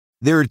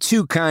There are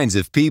two kinds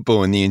of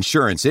people in the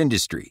insurance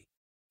industry: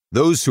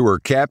 those who are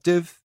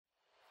captive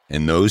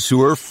and those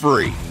who are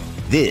free.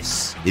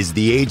 This is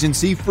the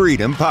Agency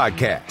Freedom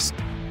Podcast.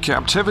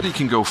 Captivity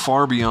can go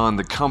far beyond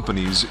the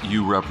companies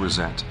you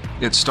represent.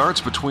 It starts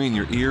between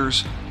your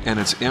ears, and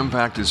its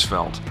impact is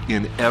felt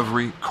in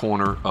every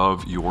corner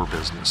of your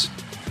business.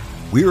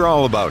 We're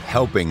all about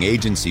helping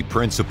agency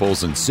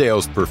principals and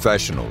sales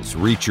professionals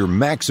reach your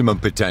maximum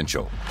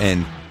potential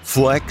and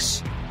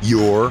flex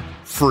your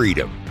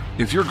freedom.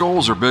 If your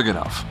goals are big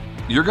enough,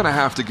 you're going to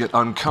have to get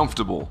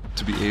uncomfortable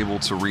to be able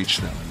to reach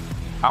them.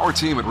 Our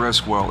team at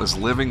Riskwell is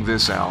living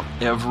this out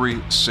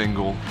every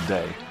single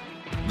day.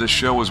 This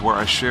show is where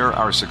I share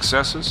our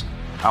successes,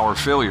 our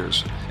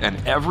failures,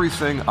 and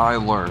everything I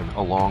learn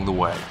along the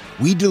way.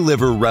 We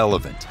deliver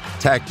relevant,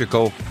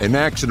 tactical, and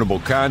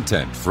actionable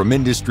content from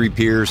industry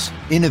peers,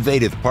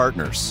 innovative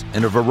partners,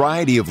 and a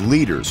variety of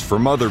leaders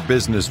from other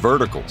business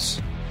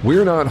verticals.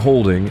 We're not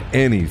holding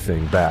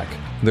anything back.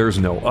 There's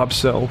no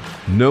upsell,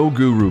 no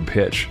guru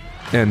pitch,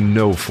 and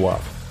no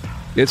fluff.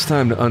 It's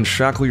time to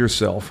unshackle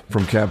yourself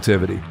from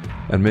captivity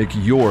and make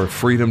your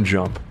freedom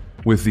jump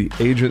with the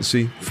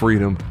Agency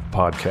Freedom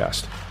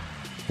Podcast.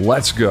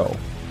 Let's go.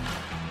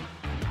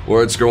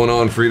 What's going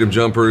on, Freedom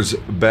Jumpers?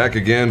 Back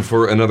again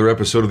for another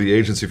episode of the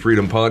Agency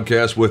Freedom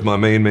Podcast with my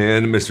main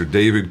man, Mr.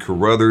 David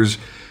Carruthers.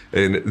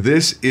 And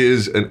this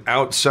is an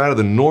outside of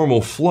the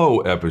normal flow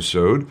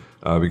episode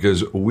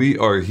because we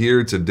are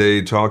here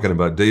today talking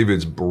about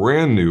David's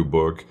brand new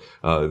book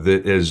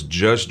that has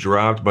just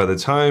dropped. By the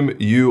time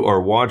you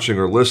are watching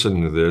or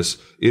listening to this,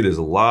 it is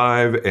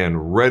live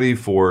and ready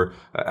for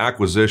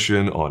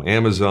acquisition on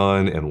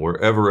Amazon and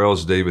wherever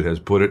else David has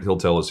put it. He'll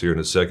tell us here in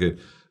a second.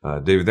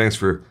 David, thanks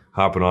for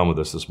hopping on with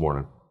us this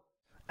morning.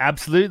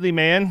 Absolutely,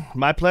 man.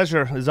 My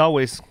pleasure, as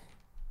always.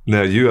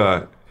 Now, you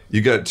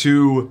got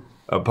two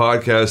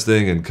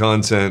podcasting and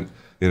content,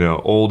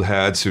 old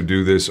hats who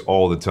do this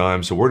all the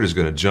time. So we're just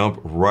going to jump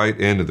right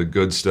into the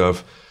good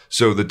stuff.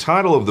 So the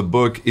title of the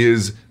book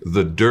is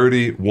The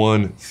Dirty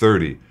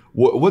 130.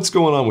 What's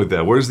going on with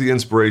that? Where's the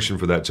inspiration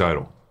for that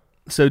title?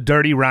 So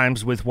dirty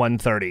rhymes with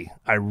 130.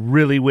 I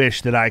really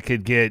wish that I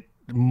could get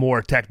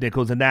more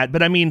technical than that,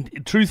 but I mean,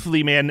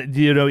 truthfully, man,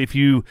 if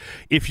you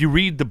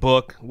read the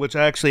book, which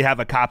I actually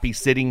have a copy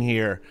sitting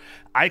here,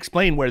 I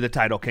explain where the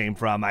title came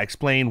from. I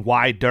explain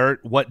why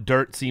dirt, what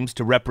dirt seems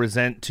to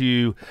represent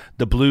to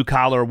the blue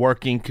collar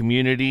working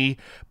community,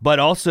 but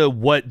also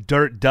what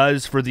dirt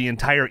does for the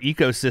entire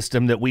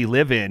ecosystem that we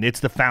live in.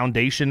 It's the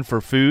foundation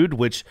for food,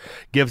 which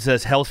gives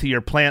us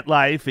healthier plant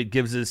life. It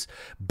gives us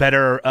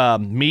better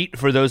meat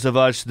for those of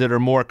us that are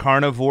more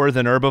carnivore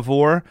than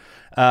herbivore.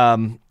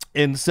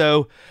 And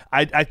so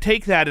I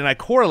take that and I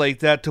correlate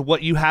that to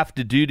what you have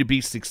to do to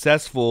be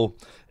successful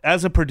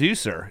as a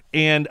producer.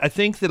 And I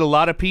think that a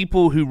lot of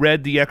people who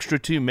read the extra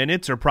 2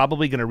 minutes are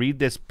probably going to read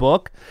this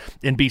book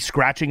and be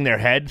scratching their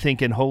head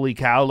thinking, holy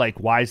cow, like,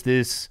 why is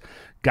this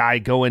guy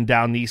going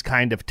down these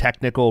kind of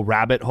technical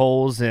rabbit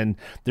holes? And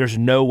there's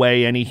no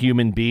way any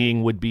human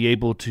being would be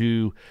able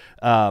to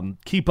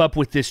keep up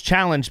with this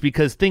challenge,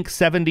 because think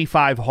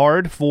 75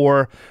 hard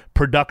for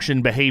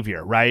production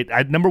behavior, right?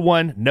 Number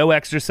one, no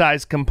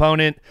exercise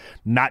component,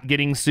 not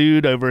getting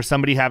sued over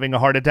somebody having a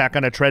heart attack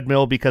on a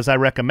treadmill because I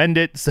recommend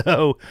it.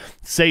 So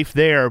safe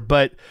there,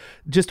 but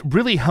just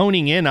really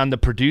honing in on the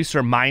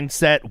producer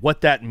mindset,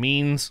 what that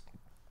means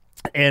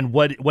and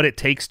what it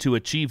takes to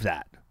achieve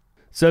that.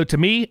 So to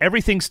me,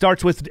 everything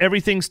starts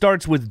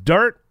with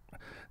dirt.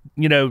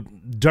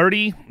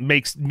 Dirty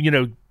makes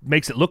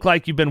it look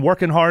like you've been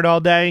working hard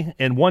all day,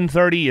 and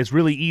 130 is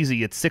really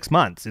easy. It's 6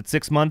 months. It's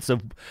 6 months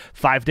of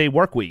 5-day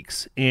work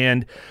weeks.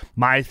 And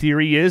my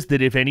theory is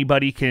that if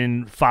anybody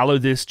can follow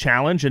this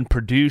challenge and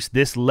produce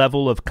this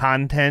level of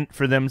content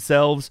for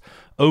themselves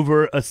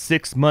over a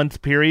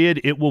 6-month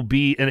period, it will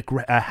be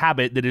a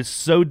habit that is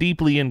so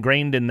deeply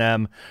ingrained in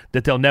them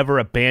that they'll never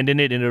abandon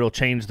it, and it'll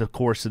change the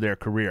course of their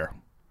career.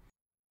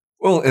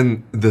 Well,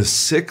 and the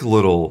sick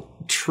little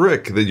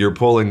trick that you're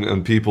pulling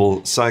on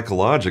people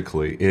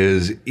psychologically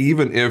is,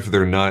 even if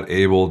they're not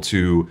able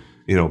to,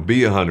 be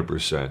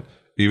 100%,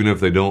 even if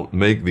they don't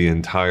make the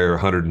entire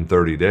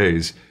 130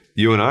 days,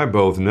 you and I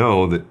both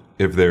know that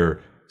if they're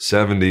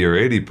 70 or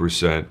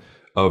 80%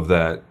 of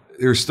that,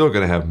 you're still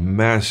going to have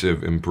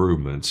massive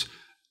improvements,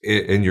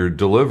 and your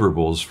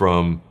deliverables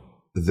from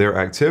their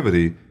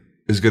activity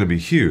is going to be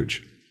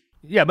huge.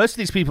 Yeah, most of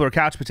these people are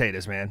couch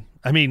potatoes, man.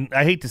 I mean,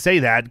 I hate to say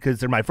that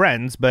because they're my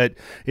friends, but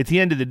at the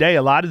end of the day,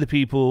 a lot of the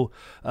people,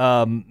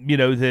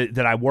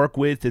 that I work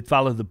with that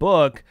follow the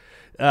book,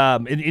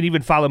 and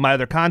even follow my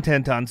other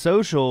content on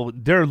social,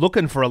 they're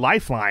looking for a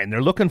lifeline.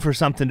 They're looking for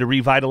something to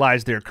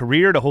revitalize their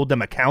career, to hold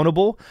them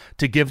accountable,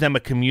 to give them a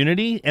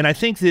community. And I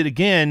think that,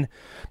 again,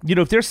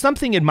 if there's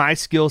something in my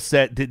skill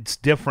set that's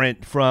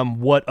different from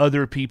what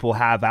other people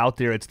have out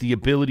there, it's the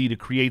ability to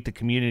create the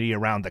community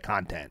around the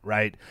content,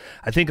 right?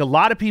 I think a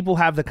lot of people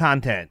have the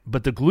content,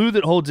 but the glue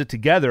that holds it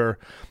together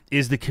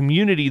is the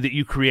community that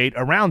you create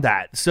around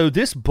that. So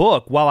this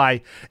book,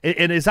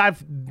 as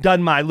I've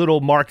done my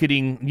little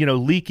marketing,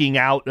 leaking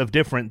out of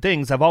different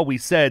things. I've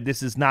always said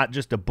this is not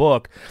just a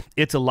book,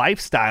 it's a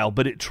lifestyle,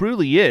 but it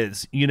truly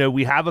is. You know,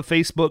 we have a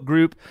Facebook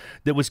group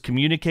that was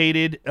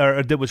communicated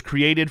or that was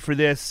created for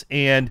this,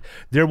 and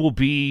there will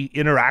be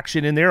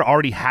interaction in there,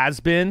 already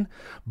has been.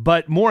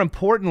 But more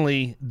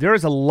importantly, there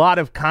is a lot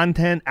of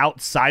content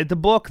outside the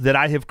book that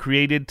I have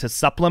created to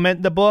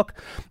supplement the book.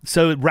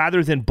 So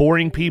rather than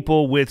boring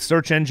people with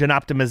search engine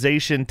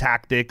optimization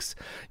tactics,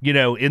 you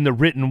know, in the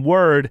written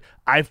word,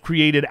 I've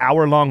created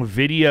hour-long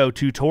video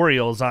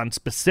tutorials on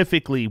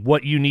specifically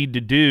what you need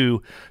to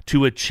do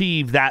to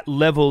achieve that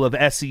level of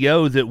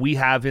SEO that we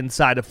have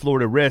inside of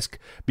Florida Risk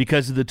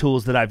because of the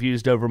tools that I've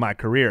used over my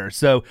career.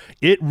 So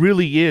it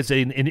really is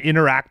an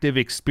interactive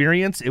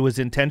experience. It was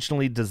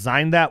intentionally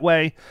designed that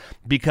way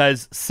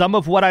because some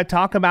of what I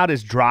talk about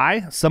is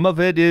dry. Some of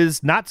it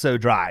is not so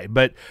dry,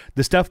 but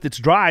the stuff that's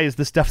dry is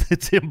the stuff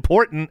that's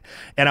important.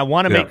 And I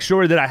want to make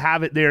sure that I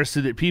have it there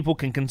so that people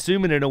can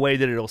consume it in a way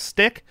that it'll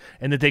stick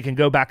and that they can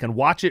go back and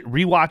watch it,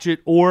 rewatch it,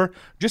 or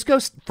just go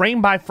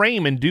frame by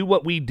frame and do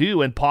what we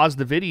do and pause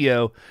the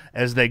video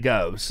as they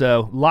go.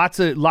 So lots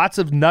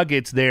of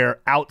nuggets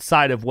there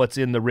outside of what's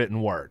in the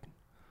written word.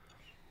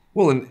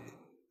 Well, and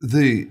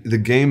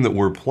the game that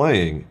we're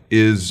playing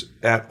is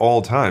at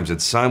all times.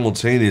 It's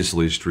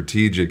simultaneously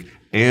strategic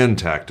and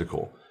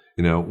tactical.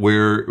 You know,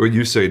 where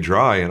you say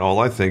dry, and all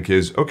I think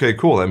is, okay,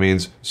 cool. That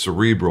means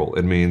cerebral.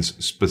 It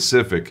means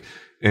specific,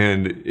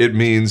 and it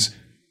means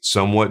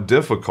somewhat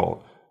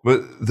difficult.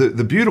 But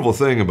the beautiful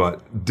thing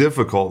about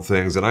difficult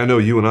things, and I know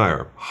you and I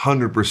are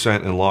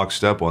 100% in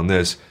lockstep on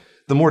this,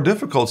 the more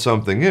difficult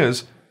something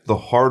is, the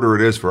harder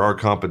it is for our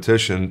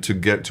competition to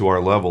get to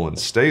our level and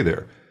stay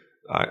there.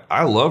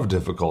 I love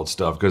difficult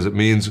stuff because it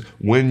means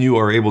when you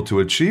are able to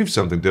achieve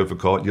something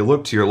difficult, you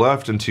look to your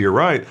left and to your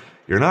right,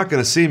 you're not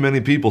going to see many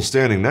people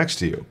standing next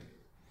to you.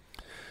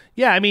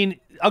 Yeah, I mean,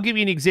 I'll give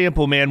you an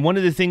example, man. One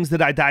of the things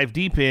that I dive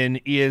deep in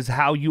is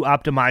how you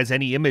optimize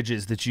any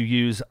images that you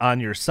use on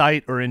your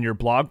site or in your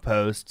blog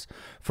posts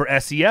for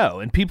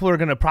SEO. And people are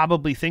going to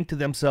probably think to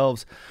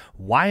themselves,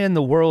 why in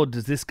the world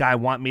does this guy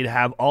want me to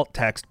have alt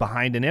text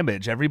behind an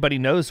image? Everybody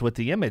knows what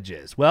the image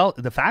is. Well,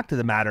 the fact of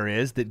the matter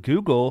is that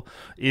Google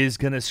is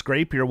going to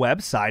scrape your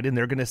website and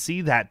they're going to see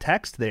that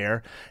text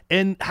there.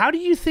 And how do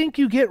you think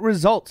you get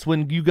results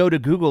when you go to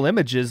Google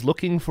Images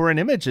looking for an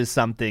image of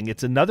something?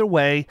 It's another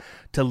way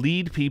to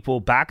lead people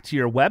back to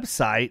your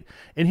website.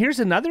 And here's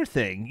another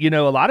thing, you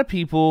know, a lot of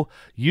people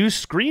use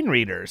screen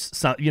readers.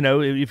 So, you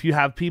know, if you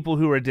have people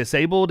who are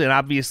disabled, and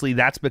obviously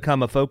that's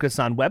become a focus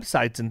on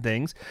websites and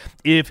things,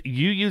 if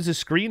you use a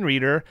screen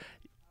reader,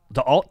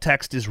 the alt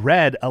text is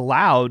read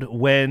aloud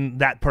when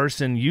that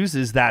person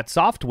uses that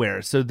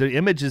software. So the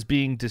image is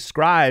being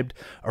described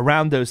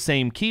around those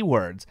same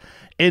keywords.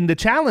 And the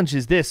challenge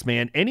is this,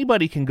 man,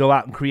 anybody can go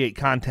out and create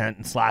content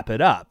and slap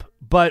it up.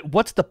 But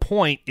what's the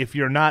point if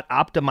you're not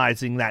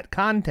optimizing that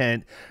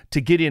content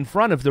to get in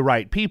front of the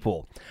right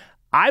people?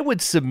 I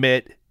would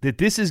submit that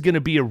this is going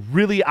to be a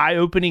really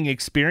eye-opening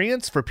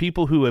experience for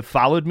people who have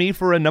followed me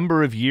for a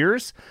number of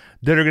years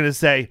that are going to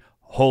say,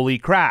 holy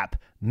crap,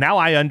 now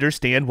I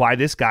understand why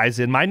this guy's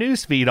in my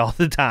newsfeed all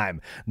the time.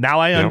 Now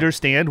I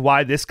understand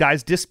why this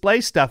guy's display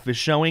stuff is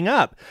showing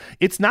up.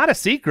 It's not a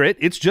secret.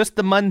 It's just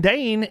the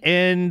mundane,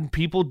 and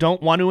people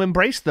don't want to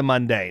embrace the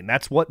mundane.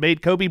 That's what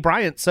made Kobe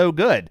Bryant so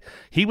good.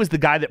 He was the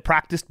guy that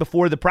practiced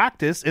before the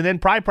practice and then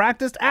probably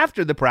practiced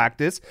after the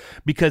practice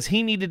because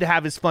he needed to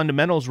have his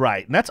fundamentals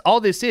right. And that's all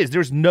this is.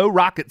 There's no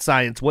rocket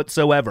science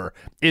whatsoever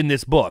in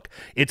this book.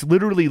 It's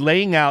literally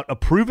laying out a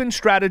proven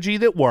strategy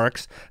that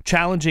works,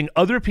 challenging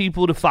other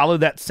people to follow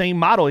that same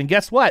model. And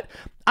guess what?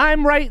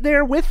 I'm right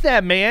there with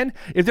them, man.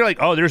 If they're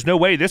like, oh, there's no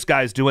way this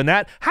guy's doing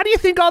that, how do you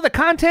think all the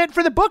content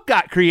for the book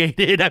got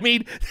created? I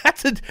mean,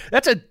 that's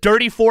a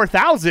dirty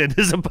 4,000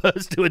 as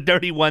opposed to a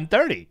dirty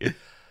 130.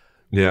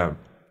 Yeah.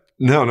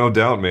 No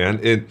doubt,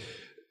 man.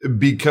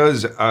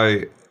 Because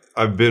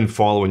I've been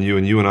following you,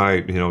 and you and I,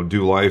 you know,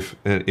 do life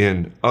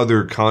in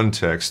other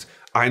contexts.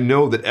 I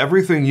know that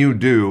everything you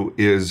do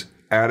is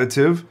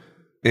additive,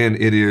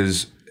 and it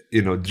is,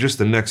 you know, just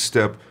the next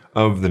step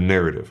of the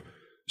narrative.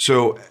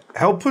 So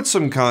help put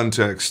some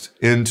context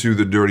into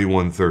the Dirty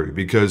 130,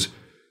 because,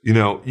 you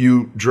know,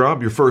 you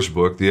drop your first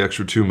book, The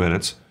Extra 2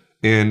 Minutes,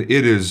 and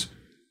it is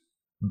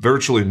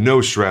virtually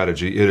no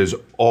strategy. It is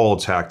all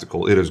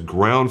tactical. It is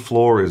ground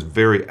floor. It is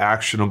very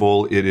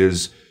actionable. It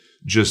is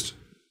just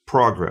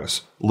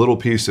progress, little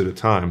piece at a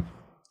time.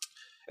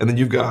 And then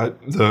you've got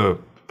the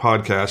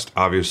podcast,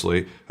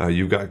 obviously.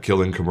 You've got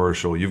Killing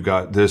Commercial. You've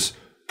got this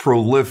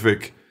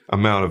prolific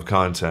amount of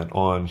content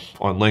on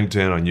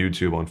LinkedIn, on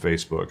YouTube, on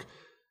Facebook.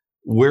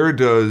 Where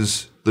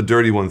does the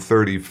Dirty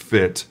 130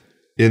 fit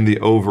in the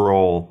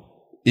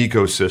overall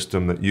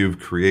ecosystem that you've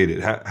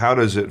created? How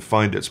does it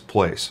find its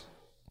place?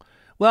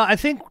 Well, I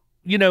think,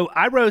 you know,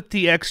 I wrote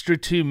The Extra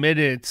 2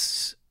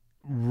 Minutes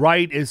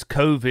right as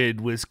COVID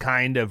was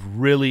kind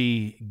of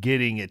really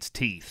getting its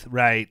teeth,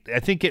 right? I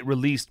think it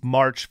released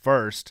March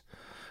 1st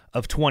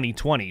of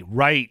 2020,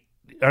 May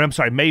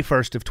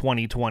 1st of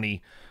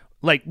 2020,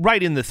 like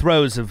right in the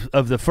throes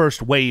of the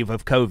first wave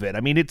of COVID.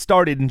 I mean, it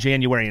started in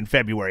January and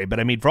February, but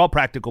I mean, for all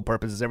practical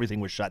purposes, everything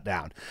was shut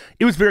down.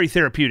 It was very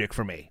therapeutic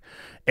for me.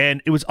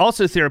 And it was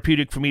also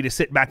therapeutic for me to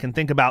sit back and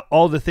think about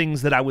all the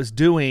things that I was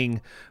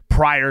doing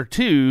prior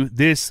to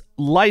this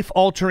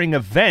life-altering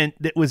event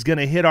that was going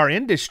to hit our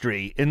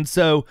industry. And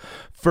so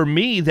for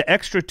me, the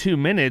extra 2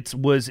 minutes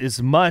was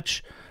as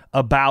much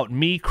about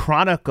me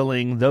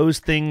chronicling those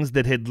things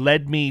that had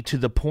led me to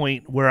the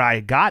point where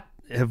I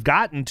have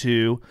gotten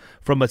to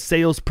from a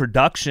sales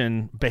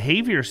production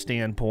behavior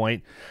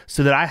standpoint,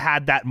 so that I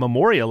had that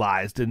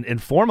memorialized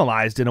and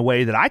formalized in a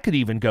way that I could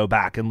even go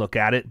back and look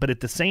at it, but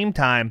at the same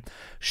time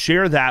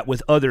share that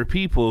with other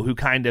people who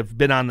kind of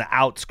been on the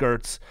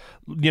outskirts,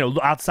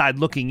 outside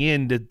looking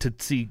in to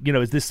see,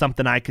 is this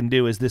something I can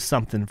do? Is this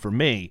something for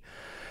me?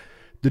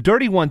 The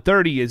Dirty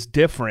 130 is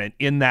different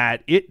in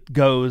that it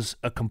goes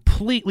a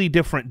completely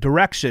different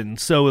direction.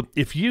 So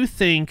if you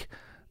think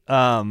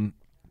that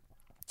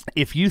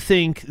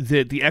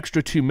the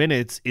extra 2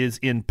 minutes is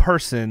in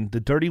person,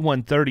 the Dirty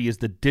 130 is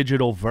the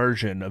digital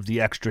version of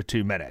the extra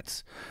 2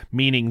 minutes,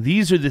 meaning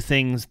these are the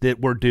things that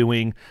we're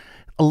doing.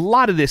 A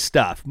lot of this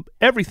stuff,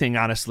 everything,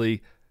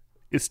 honestly,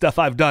 is stuff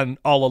I've done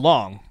all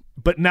along.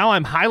 But now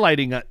I'm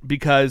highlighting it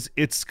because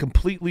it's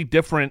completely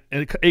different,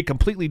 a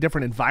completely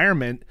different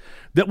environment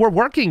that we're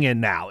working in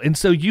now. And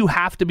so you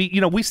have to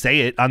be, we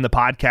say it on the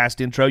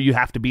podcast intro, you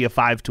have to be a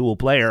 5-tool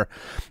player.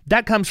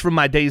 That comes from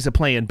my days of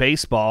playing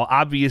baseball.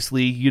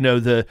 Obviously,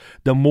 the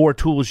more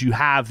tools you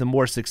have, the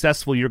more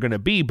successful you're going to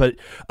be. But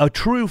a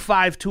true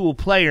 5-tool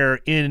player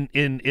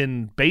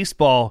in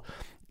baseball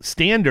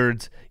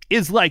standards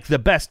is like the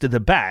best of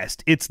the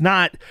best. It's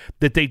not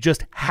that they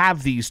just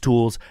have these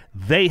tools.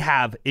 They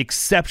have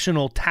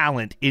exceptional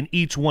talent in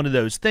each one of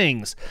those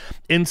things.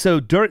 And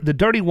so the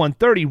Dirty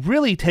 130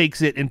 really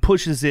takes it and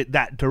pushes it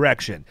that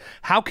direction.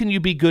 How can you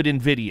be good in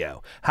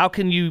video? How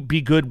can you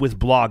be good with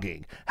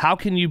blogging? How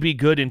can you be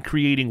good in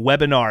creating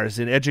webinars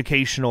and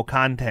educational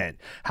content?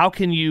 How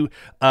can you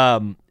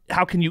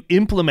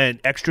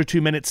implement extra 2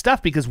 minute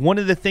stuff? Because one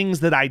of the things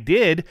that I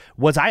did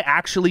was I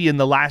actually, in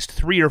the last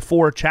 3 or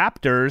 4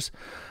 chapters,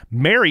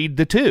 married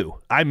the two.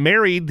 I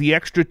married the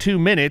extra 2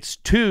 minutes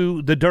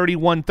to the Dirty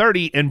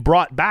 130 and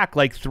brought back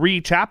like 3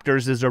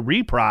 chapters as a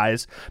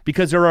reprise,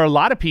 because there are a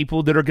lot of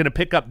people that are going to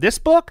pick up this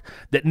book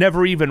that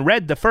never even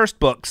read the first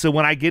book. So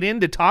when I get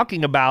into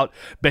talking about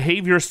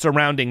behaviors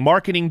surrounding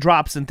marketing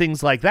drops and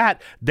things like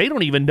that, they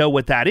don't even know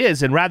what that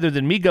is. And rather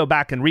than me go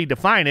back and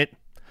redefine it,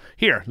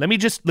 here, let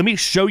me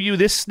show you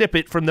this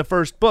snippet from the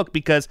first book,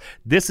 because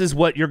this is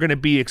what you're going to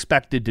be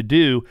expected to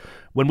do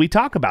when we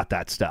talk about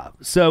that stuff.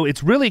 So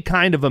it's really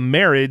kind of a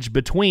marriage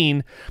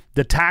between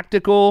the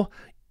tactical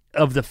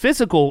of the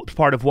physical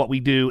part of what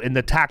we do and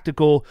the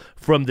tactical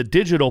from the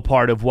digital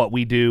part of what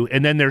we do,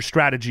 and then there's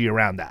strategy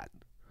around that.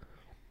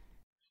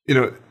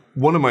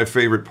 One of my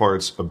favorite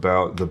parts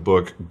about the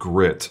book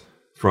Grit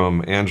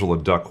from Angela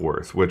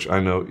Duckworth, which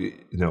I know,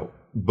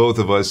 both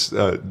of us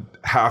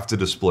have to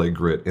display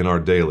grit in our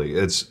daily.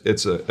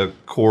 It's a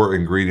core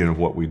ingredient of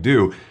what we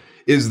do,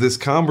 is this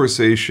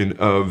conversation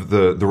of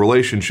the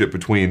relationship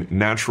between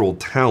natural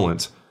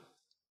talent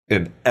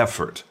and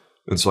effort.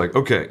 It's like,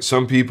 okay,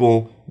 some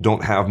people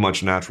don't have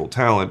much natural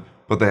talent,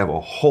 but they have a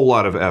whole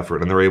lot of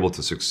effort and they're able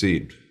to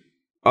succeed.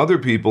 Other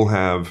people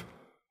have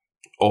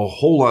a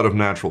whole lot of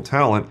natural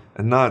talent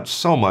and not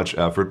so much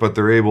effort, but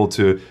they're able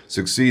to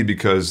succeed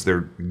because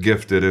they're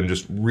gifted and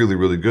just really,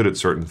 really good at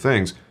certain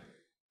things.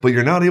 But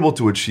you're not able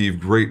to achieve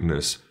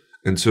greatness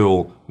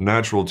until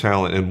natural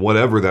talent, and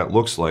whatever that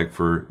looks like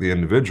for the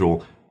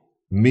individual,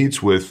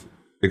 meets with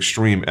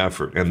extreme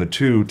effort, and the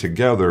two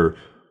together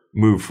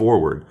move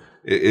forward.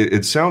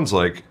 It sounds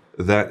like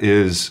that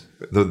is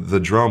the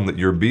drum that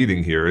you're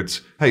beating here.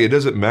 It's, hey, it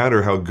doesn't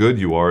matter how good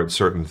you are at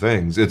certain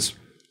things. It's,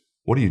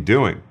 what are you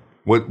doing?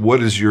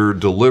 What is your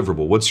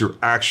deliverable? What's your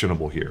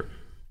actionable here?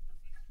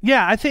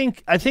 Yeah, I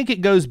think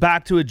it goes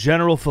back to a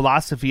general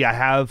philosophy I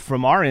have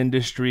from our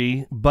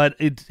industry, but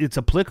it's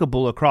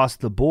applicable across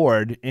the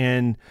board.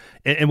 And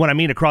when I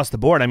mean across the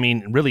board, I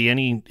mean really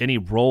any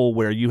role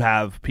where you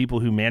have people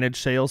who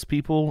manage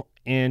salespeople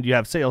and you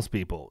have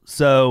salespeople.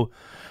 So,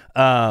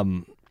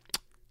 I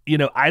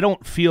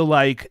don't feel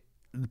like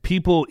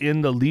people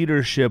in the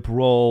leadership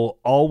role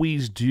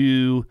always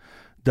do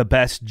the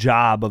best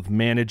job of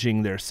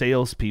managing their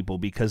salespeople,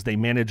 because they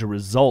manage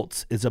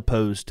results as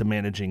opposed to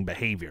managing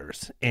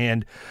behaviors.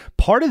 And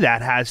part of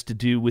that has to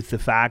do with the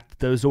fact that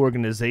those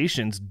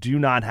organizations do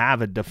not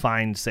have a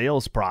defined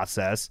sales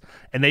process,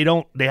 and they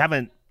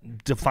haven't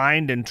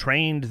defined and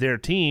trained their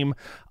team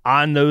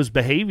on those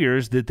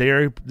behaviors that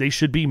they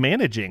should be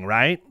managing,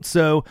 right?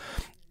 So,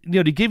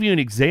 to give you an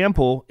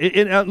example,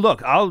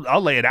 look,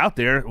 I'll lay it out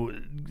there.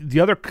 the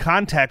other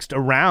context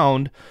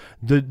around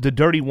the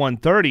Dirty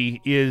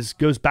 130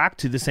 goes back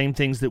to the same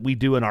things that we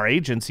do in our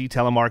agency,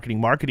 telemarketing,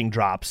 marketing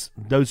drops.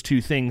 Those two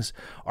things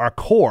are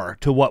core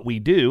to what we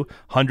do.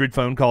 100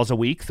 phone calls a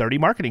week, 30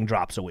 marketing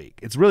drops a week.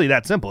 It's really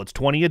that simple. It's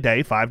 20 a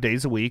day, 5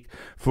 days a week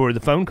for the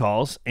phone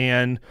calls,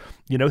 and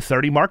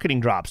 30 marketing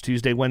drops.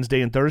 Tuesday,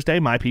 Wednesday, and Thursday,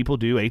 my people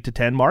do 8 to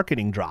 10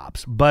 marketing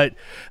drops. But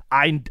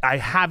I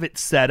have it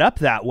set up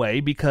that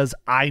way because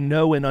I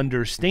know and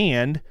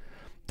understand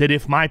that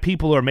if my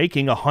people are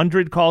making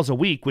 100 calls a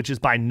week, which is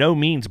by no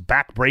means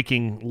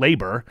back-breaking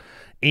labor,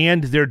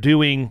 and they're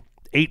doing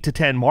 8 to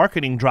 10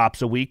 marketing drops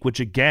a week,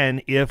 which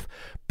again, if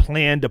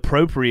planned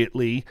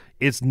appropriately,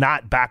 is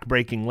not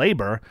back-breaking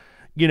labor,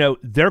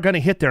 they're going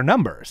to hit their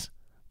numbers.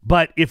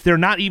 But if they're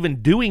not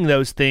even doing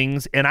those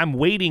things and I'm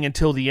waiting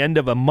until the end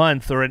of a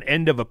month or an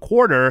end of a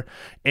quarter,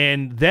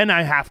 and then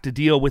I have to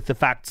deal with the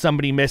fact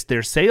somebody missed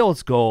their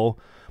sales goal,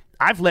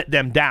 I've let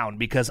them down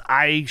because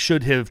I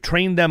should have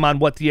trained them on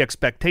what the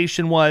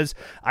expectation was.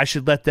 I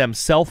should let them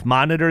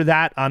self-monitor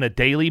that on a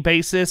daily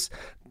basis,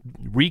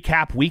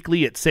 recap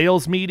weekly at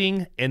sales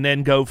meeting, and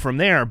then go from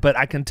there. But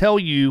I can tell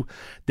you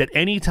that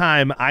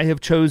anytime I have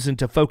chosen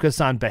to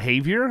focus on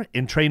behavior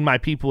and train my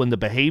people in the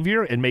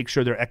behavior and make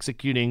sure they're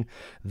executing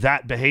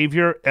that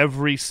behavior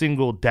every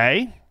single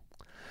day,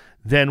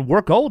 then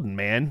we're golden,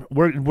 man.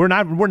 We're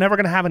never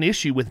going to have an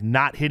issue with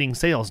not hitting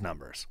sales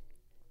numbers.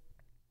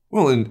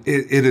 Well, and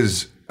it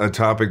is a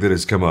topic that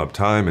has come up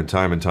time and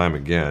time and time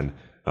again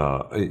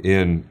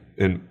in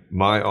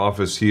my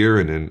office here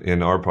and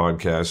in our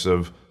podcasts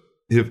of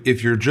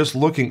if you're just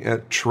looking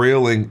at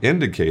trailing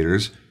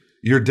indicators,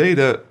 your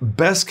data,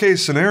 best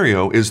case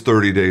scenario, is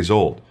 30 days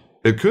old.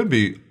 It could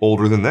be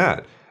older than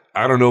that.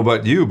 I don't know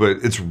about you,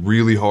 but it's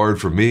really hard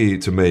for me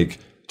to make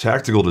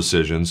tactical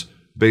decisions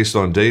based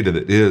on data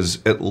that is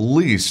at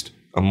least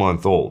a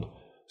month old.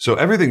 So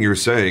everything you're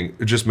saying,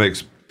 it just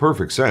makes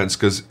perfect sense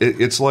because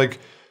it's like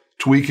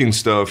tweaking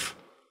stuff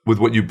with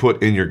what you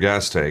put in your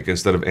gas tank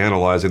instead of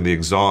analyzing the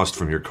exhaust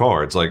from your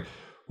car. It's like,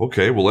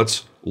 okay, well,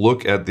 let's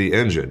look at the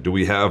engine. Do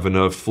we have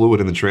enough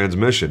fluid in the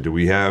transmission? Do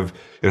we have,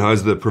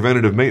 has the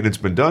preventative maintenance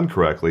been done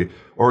correctly?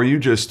 Or are you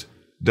just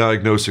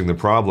diagnosing the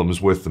problems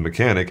with the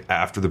mechanic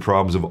after the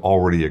problems have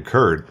already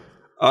occurred?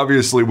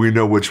 Obviously, we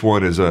know which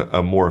one is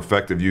a more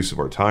effective use of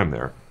our time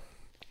there.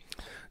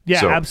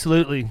 Yeah,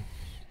 absolutely.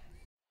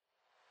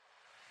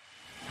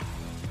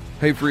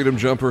 Hey, Freedom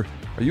Jumper,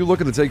 are you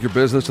looking to take your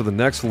business to the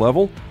next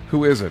level?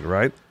 Who isn't,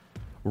 right?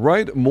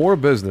 Write more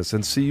business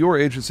and see your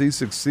agency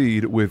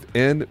succeed with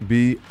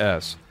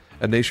NBS.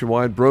 At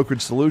Nationwide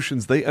Brokerage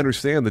Solutions, they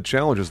understand the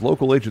challenges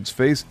local agents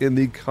face in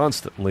the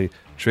constantly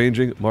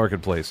changing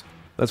marketplace.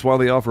 That's why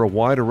they offer a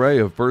wide array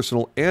of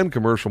personal and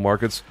commercial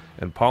markets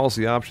and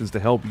policy options to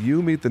help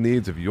you meet the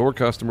needs of your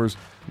customers,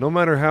 no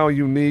matter how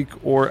unique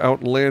or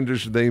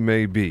outlandish they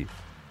may be.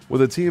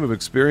 With a team of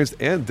experienced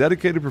and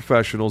dedicated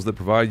professionals that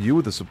provide you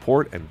with the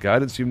support and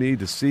guidance you need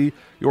to see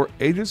your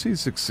agency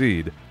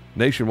succeed,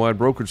 Nationwide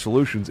Brokerage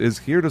Solutions is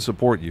here to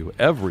support you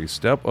every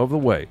step of the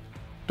way.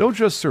 Don't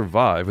just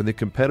survive in the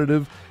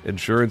competitive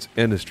insurance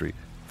industry.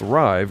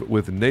 Thrive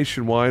with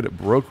Nationwide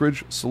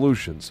Brokerage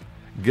Solutions.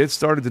 Get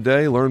started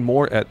today. Learn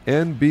more at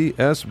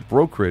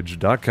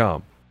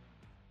nbsbrokerage.com.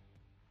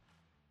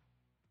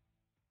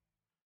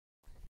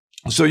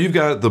 So you've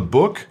got the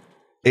book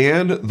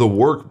and the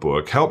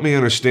workbook. Help me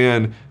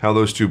understand how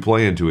those two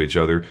play into each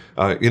other.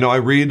 I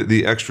read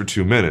the extra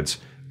 2 minutes,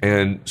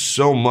 and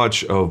so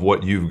much of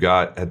what you've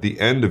got at the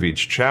end of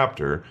each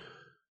chapter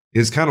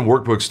is kind of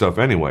workbook stuff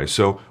anyway.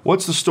 So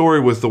what's the story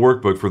with the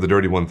workbook for the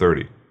Dirty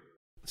 130?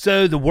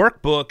 So the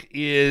workbook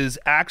is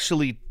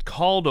actually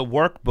called a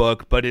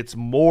workbook, but it's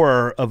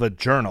more of a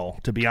journal,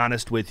 to be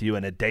honest with you,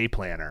 and a day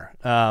planner.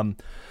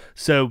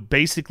 So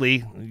basically,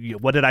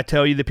 what did I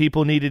tell you the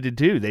people needed to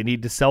do? They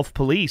need to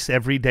self-police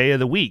every day of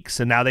the week.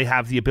 So now they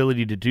have the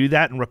ability to do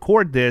that and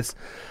record this.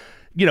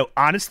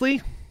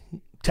 Honestly,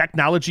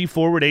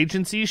 technology-forward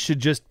agencies should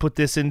just put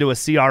this into a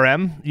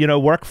CRM,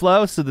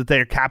 workflow so that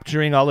they're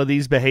capturing all of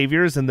these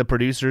behaviors and the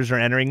producers are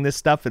entering this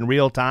stuff in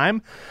real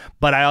time.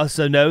 But I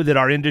also know that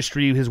our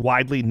industry has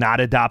widely not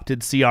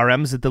adopted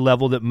CRMs at the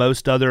level that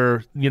most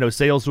other,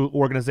 sales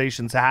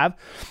organizations have.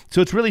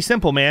 So it's really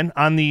simple, man.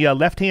 On the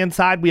left-hand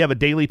side, we have a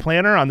daily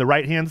planner. On the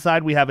right-hand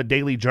side, we have a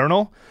daily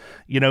journal.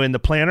 In the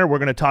planner, we're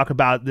going to talk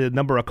about the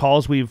number of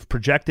calls we've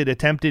projected,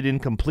 attempted,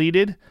 and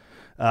completed.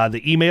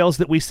 The emails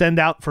that we send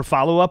out for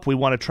follow-up, we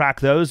want to track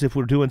those if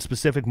we're doing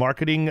specific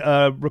marketing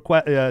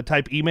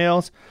type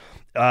emails.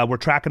 We're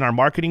tracking our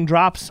marketing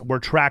drops. We're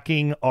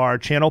tracking our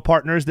channel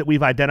partners that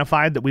we've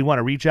identified that we want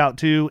to reach out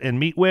to and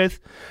meet with.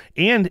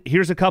 And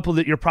here's a couple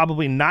that you're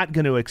probably not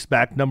going to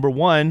expect. Number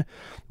one,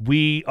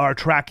 we are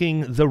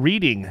tracking the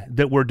reading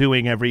that we're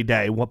doing every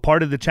day. What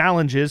part of the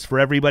challenge is for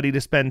everybody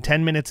to spend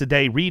 10 minutes a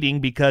day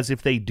reading, because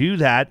if they do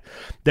that,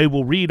 they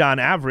will read on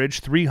average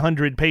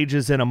 300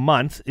 pages in a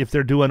month if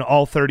they're doing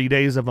all 30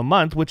 days of a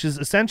month, which is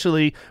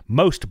essentially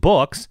most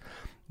books.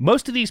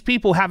 Most of these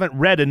people haven't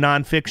read a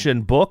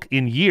nonfiction book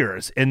in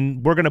years,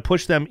 and we're going to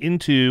push them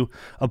into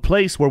a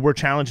place where we're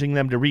challenging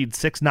them to read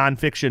 6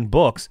 nonfiction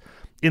books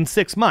in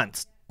 6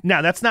 months.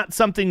 Now, that's not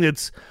something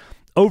that's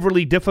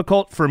overly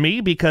difficult for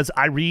me because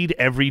I read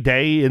every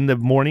day in the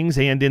mornings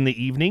and in the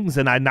evenings,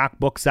 and I knock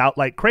books out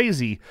like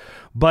crazy.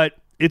 But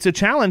it's a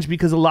challenge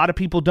because a lot of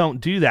people don't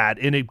do that.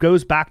 And it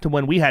goes back to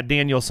when we had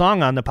Daniel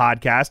Song on the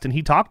podcast, and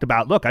he talked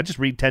about, look, I just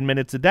read 10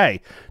 minutes a day.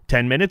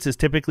 10 minutes is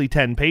typically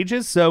 10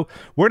 pages. So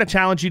we're going to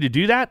challenge you to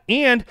do that.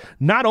 And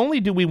not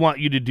only do we want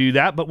you to do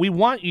that, but we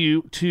want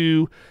you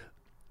to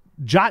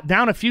jot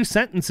down a few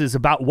sentences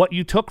about what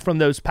you took from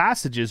those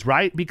passages,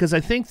 right? Because I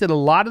think that a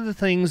lot of the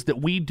things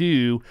that we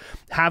do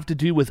have to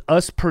do with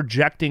us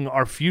projecting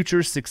our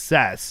future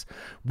success.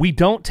 We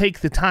don't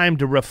take the time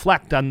to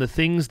reflect on the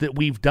things that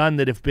we've done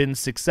that have been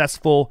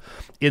successful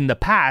in the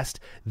past.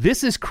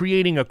 This is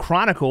creating a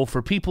chronicle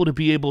for people to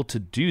be able to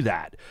do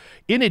that.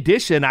 In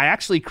addition, I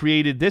actually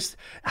created this.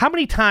 How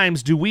many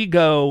times do we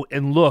go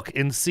and look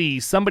and see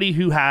somebody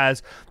who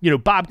has,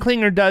 Bob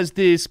Klinger does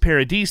this,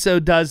 Paradiso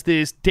does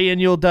this,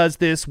 Daniel does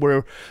this,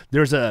 where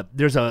there's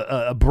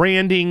a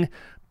branding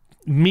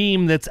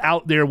meme that's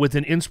out there with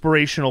an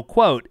inspirational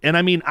quote. And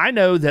I mean, I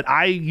know that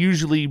I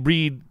usually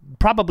read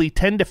probably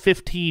 10 to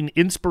 15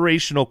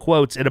 inspirational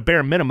quotes at a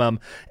bare minimum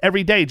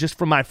every day just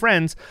from my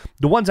friends.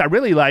 The ones I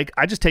really like,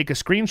 I just take a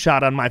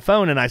screenshot on my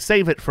phone and I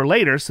save it for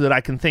later so that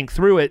I can think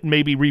through it and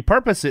maybe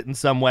repurpose it in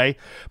some way.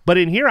 But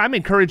in here, I'm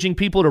encouraging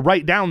people to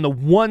write down the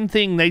one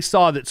thing they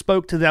saw that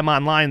spoke to them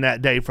online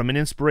that day from an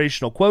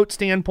inspirational quote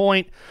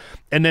standpoint.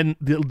 And then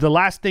the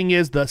last thing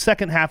is the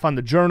second half on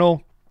the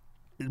journal.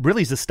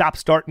 Really is a stop,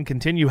 start, and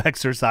continue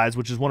exercise,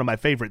 which is one of my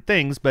favorite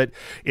things, but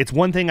it's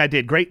one thing I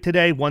did great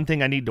today, one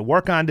thing I need to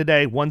work on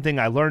today, one thing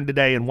I learned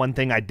today, and one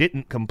thing I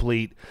didn't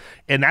complete.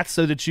 And that's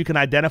so that you can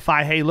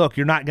identify, hey, look,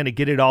 you're not going to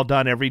get it all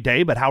done every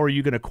day, but how are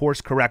you going to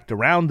course correct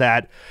around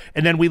that?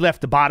 And then we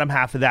left the bottom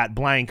half of that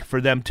blank for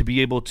them to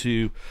be able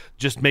to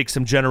just make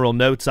some general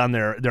notes on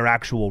their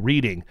actual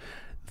reading.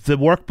 The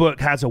workbook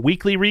has a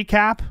weekly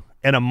recap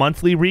and a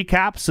monthly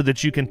recap so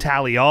that you can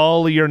tally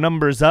all of your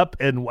numbers up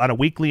and on a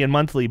weekly and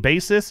monthly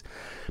basis.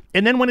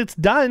 And then when it's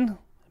done,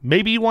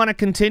 maybe you want to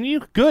continue.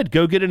 Good.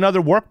 Go get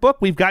another workbook.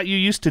 We've got you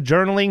used to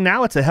journaling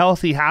now. It's a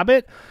healthy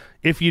habit.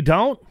 If you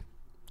don't,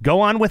 go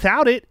on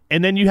without it.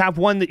 And then you have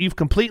one that you've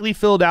completely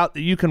filled out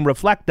that you can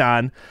reflect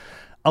on.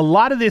 A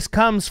lot of this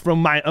comes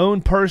from my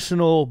own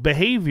personal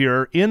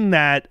behavior in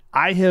that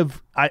I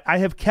have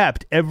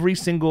kept every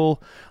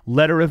single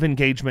letter of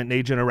engagement and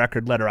agent of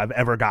record letter I've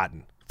ever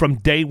gotten. From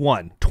day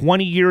one,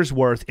 20 years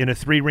worth in a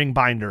 3-ring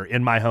binder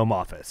in my home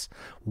office.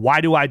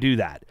 Why do I do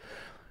that?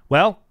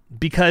 Well,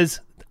 because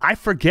I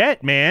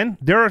forget, man.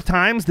 There are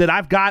times that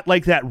I've got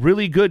like that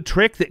really good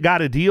trick that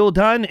got a deal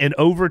done, and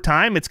over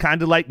time, it's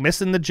kind of like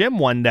missing the gym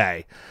one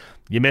day.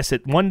 You miss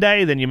it one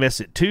day, then you miss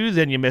it 2,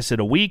 then you miss it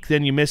a week,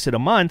 then you miss it a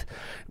month.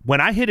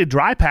 When I hit a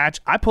dry patch,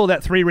 I pull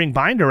that 3-ring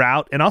binder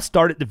out and I'll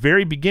start at the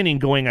very beginning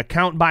going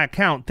account by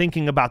account,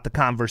 thinking about the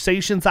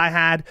conversations I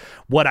had,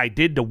 what I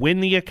did to win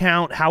the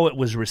account, how it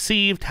was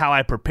received, how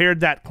I prepared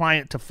that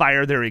client to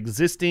fire their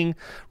existing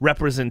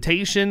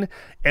representation.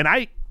 And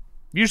I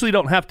usually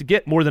don't have to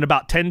get more than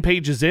about 10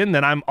 pages in,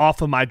 then I'm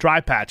off of my dry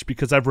patch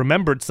because I've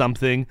remembered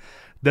something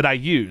that I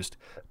used.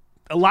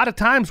 A lot of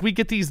times we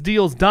get these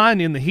deals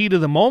done in the heat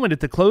of the moment at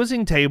the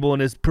closing table,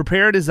 and as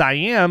prepared as I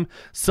am,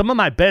 some of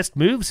my best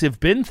moves have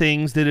been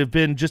things that have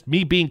been just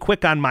me being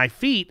quick on my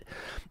feet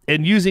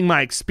and using my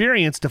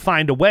experience to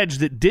find a wedge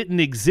that didn't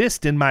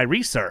exist in my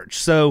research.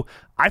 So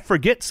I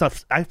forget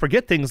stuff. I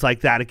forget things like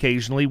that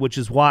occasionally, which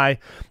is why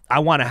I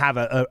want to have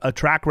a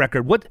track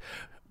record.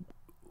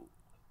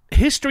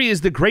 History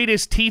is the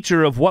greatest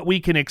teacher of what we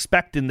can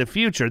expect in the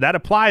future. That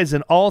applies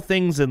in all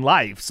things in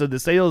life. So the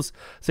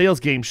sales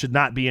game should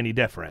not be any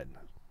different.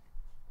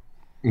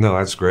 No,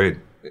 that's great.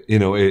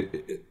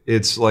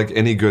 It's like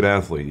any good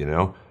athlete,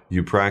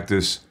 you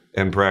practice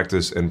and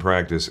practice and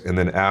practice. And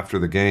then after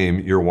the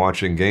game, you're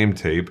watching game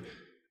tape,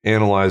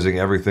 analyzing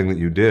everything that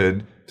you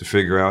did to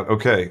figure out,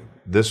 okay,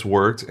 this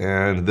worked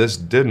and this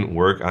didn't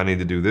work. I need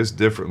to do this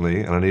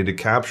differently. And I need to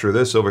capture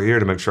this over here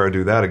to make sure I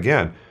do that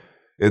again.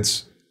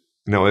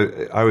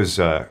 I was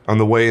on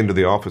the way into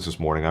the office this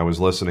morning. I was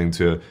listening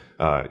to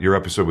your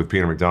episode with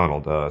Peter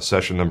McDonald,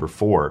 session number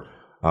 4,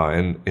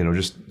 and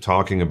just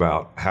talking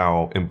about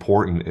how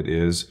important it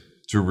is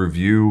to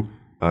review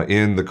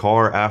in the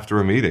car after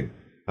a meeting,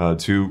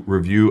 to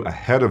review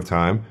ahead of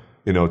time,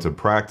 to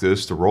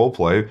practice, to role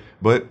play.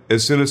 But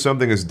as soon as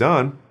something is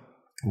done,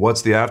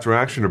 what's the after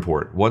action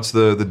report? What's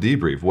the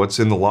debrief? What's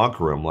in the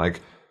locker room?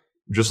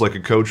 Just like a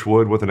coach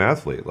would with an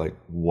athlete.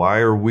 Why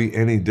are we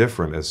any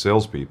different as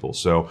salespeople?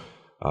 So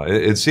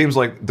it seems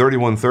like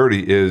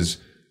 3130 is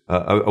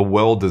a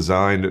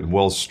well-designed and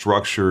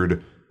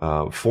well-structured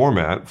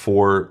format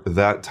for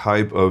that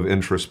type of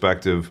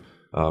introspective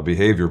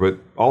behavior. But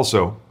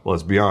also,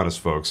 let's be honest,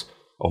 folks,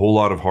 a whole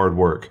lot of hard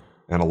work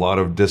and a lot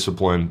of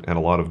discipline and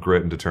a lot of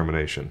grit and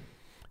determination.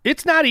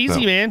 It's not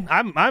easy, man.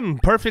 I'm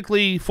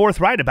perfectly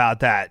forthright about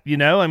that.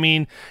 I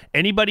mean,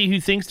 anybody who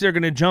thinks they're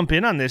going to jump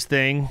in on this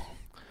thing,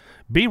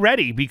 be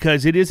ready,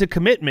 because it is a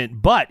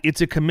commitment, but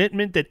it's a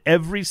commitment that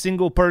every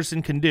single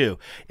person can do.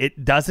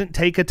 It doesn't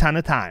take a ton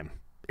of time.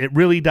 It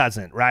really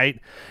doesn't, right?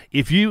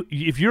 If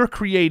you're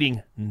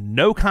creating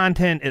no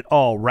content at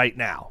all right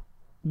now,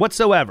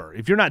 whatsoever,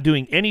 if you're not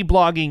doing any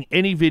blogging,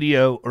 any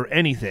video, or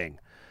anything,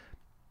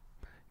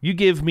 you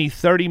give me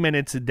 30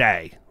 minutes a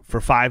day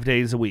for 5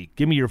 days a week.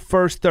 Give me your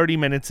first 30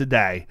 minutes a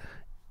day,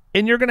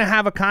 and you're going to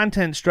have a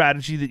content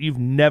strategy that you've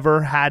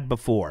never had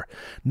before.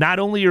 Not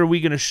only are we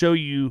going to show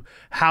you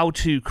how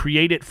to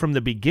create it from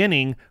the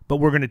beginning, but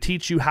we're going to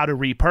teach you how to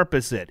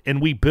repurpose it.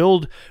 And we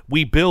build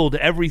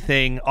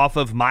everything off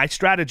of my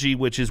strategy,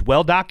 which is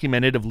well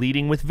documented, of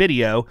leading with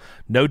video.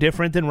 No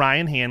different than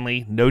Ryan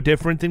Hanley, no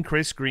different than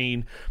Chris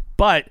Green.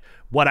 But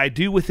what I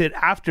do with it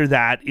after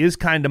that is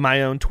kind of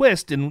my own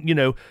twist. And,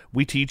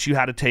 we teach you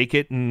how to take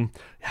it and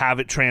have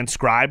it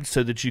transcribed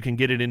so that you can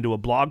get it into a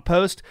blog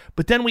post.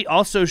 But then we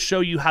also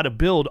show you how to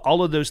build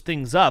all of those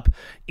things up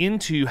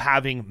into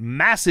having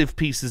massive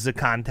pieces of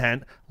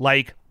content,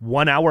 like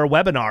 1-hour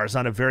webinars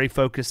on a very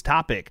focused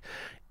topic.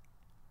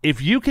 If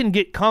you can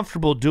get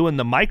comfortable doing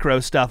the micro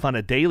stuff on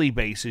a daily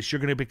basis, you're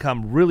going to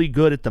become really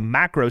good at the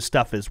macro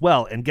stuff as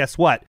well. And guess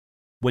what?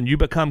 When you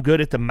become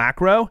good at the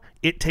macro,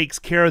 it takes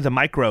care of the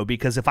micro,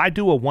 because if I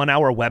do a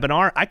 1-hour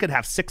webinar, I could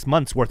have 6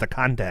 months worth of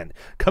content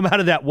come out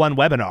of that one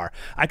webinar.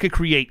 I could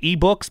create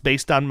ebooks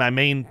based on my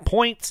main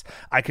points.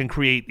 I can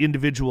create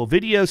individual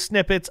video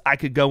snippets. I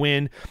could go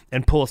in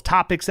and pull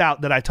topics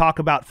out that I talk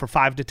about for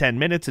 5 to 10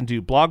 minutes and do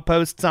blog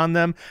posts on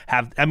them.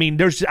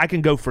 I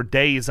can go for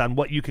days on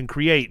what you can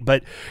create,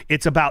 but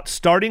it's about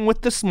starting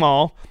with the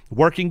small,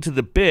 working to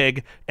the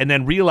big, and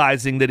then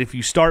realizing that if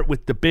you start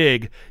with the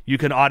big, you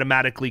can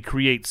automatically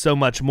create so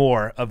much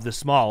more of the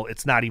small.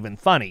 It's not even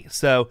funny.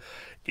 So,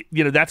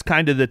 that's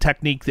kind of the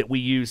technique that we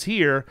use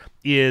here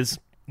is,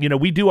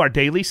 we do our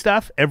daily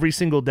stuff every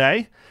single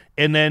day,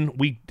 and then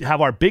we have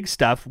our big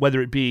stuff,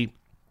 whether it be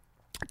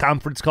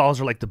conference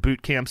calls or like the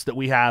boot camps that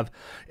we have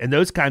and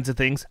those kinds of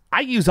things.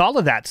 I use all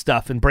of that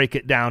stuff and break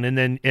it down and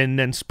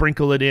then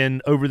sprinkle it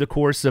in over the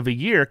course of a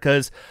year,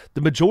 because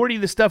the majority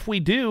of the stuff we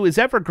do is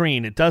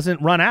evergreen. It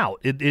doesn't run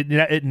out.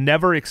 It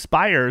never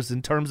expires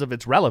in terms of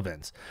its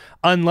relevance.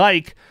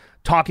 Unlike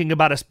talking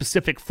about a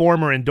specific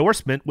form or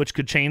endorsement, which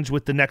could change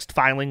with the next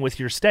filing with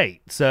your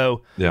state.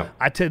 So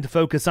I tend to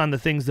focus on the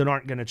things that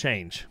aren't going to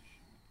change.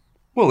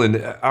 Well,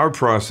 in our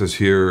process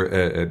here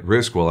at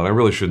Riskwell, and I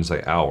really shouldn't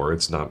say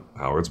it's not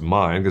our, it's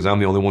mine, because I'm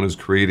the only one who's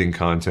creating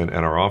content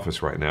at our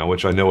office right now,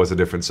 which I know is a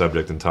different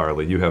subject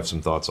entirely. You have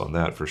some thoughts on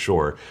that for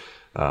sure,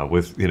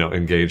 with,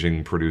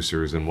 engaging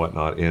producers and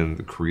whatnot in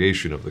the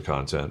creation of the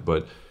content.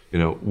 But,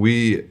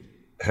 we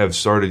have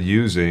started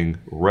using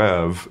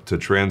Rev to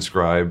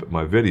transcribe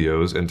my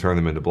videos and turn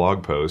them into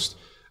blog posts.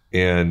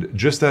 And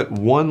just that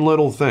one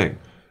little thing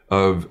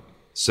of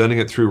sending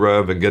it through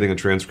Rev and getting a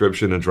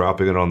transcription and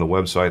dropping it on the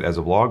website as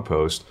a blog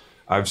post,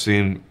 I've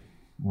seen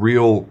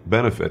real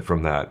benefit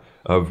from that,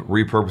 of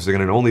repurposing it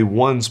in only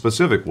one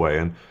specific way.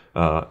 And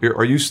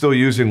are you still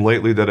using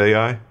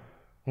Lately.ai?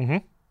 Mm-hmm.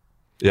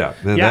 Yeah.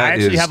 I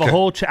actually have I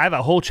have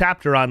a whole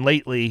chapter on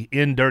Lately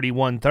in Dirty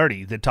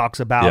 130 that talks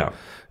about,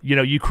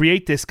 you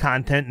create this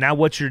content. Now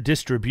what's your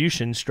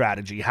distribution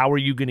strategy? How are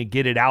you going to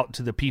get it out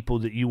to the people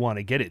that you want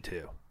to get it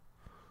to?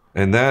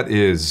 And that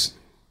is,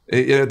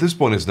 at this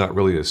point, it's not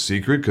really a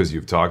secret because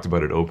you've talked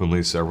about it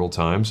openly several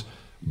times.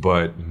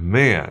 But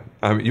man,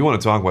 you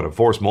want to talk about a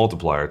force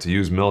multiplier, to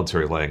use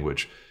military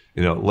language.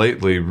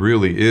 Lately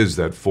really is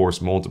that force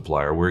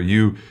multiplier where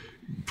you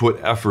put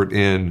effort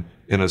in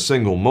a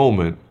single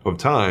moment of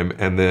time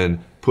and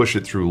then push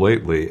it through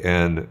Lately,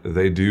 and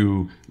they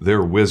do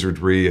their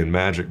wizardry and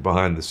magic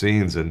behind the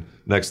scenes, and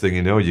next thing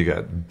you know, you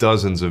got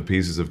dozens of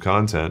pieces of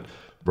content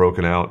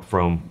broken out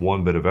from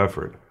one bit of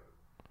effort.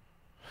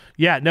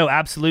 Yeah, no,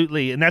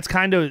 absolutely. And that's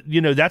kind of,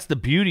 that's the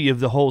beauty of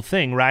the whole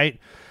thing, right?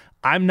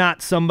 I'm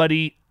not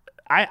somebody,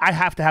 I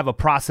have to have a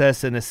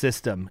process and a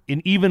system.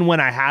 And even when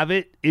I have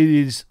it,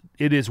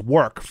 it is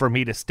work for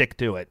me to stick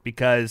to it,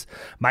 because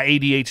my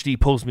ADHD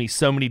pulls me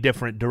so many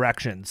different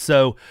directions.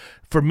 So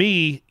for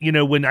me,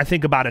 when I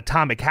think about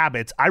atomic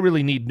habits, I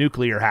really need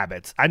nuclear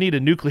habits. I need a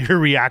nuclear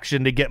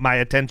reaction to get my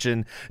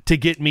attention, to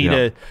get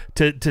me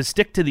to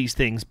stick to these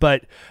things.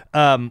 But,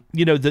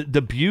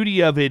 the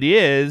beauty of it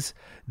is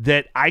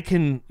that I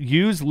can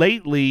use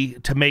Lately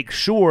to make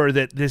sure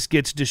that this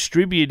gets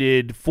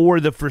distributed for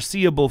the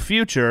foreseeable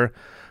future,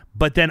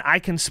 but then I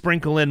can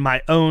sprinkle in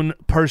my own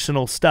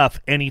personal stuff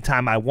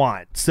anytime I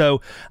want.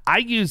 So I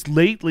use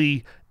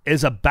Lately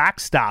as a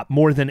backstop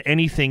more than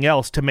anything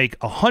else to make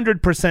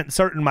 100%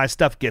 certain my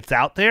stuff gets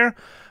out there.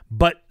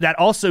 But that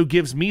also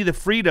gives me the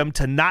freedom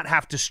to not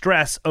have to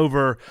stress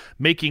over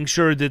making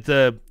sure that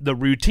the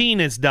routine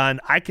is done.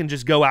 I can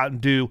just go out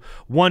and do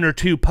 1 or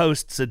 2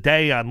 posts a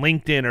day on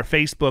LinkedIn or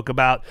Facebook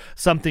about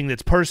something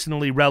that's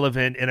personally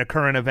relevant in a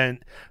current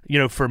event,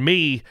 for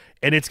me,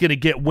 and it's going to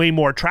get way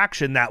more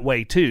traction that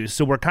way too.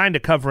 So we're kind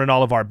of covering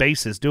all of our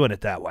bases doing it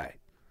that way.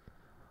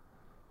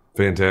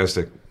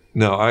 Fantastic.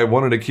 Now, I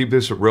wanted to keep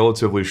this a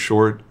relatively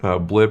short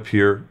blip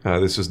here.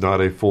 This is not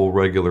a full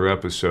regular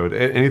episode.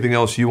 Anything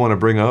else you want to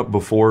bring up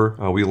before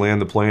we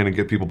land the plane and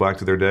get people back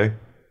to their day?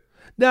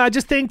 No, I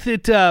just think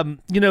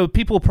that,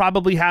 people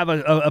probably have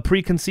a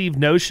preconceived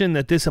notion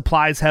that this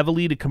applies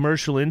heavily to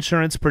commercial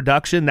insurance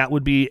production. That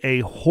would be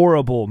a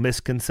horrible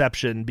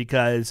misconception,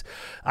 because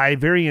I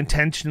very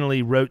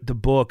intentionally wrote the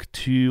book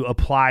to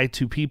apply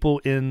to people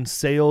in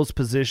sales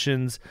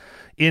positions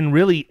in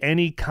really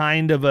any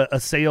kind of a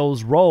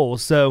sales role.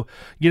 So,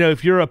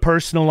 if you're a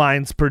personal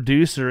lines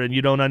producer and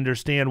you don't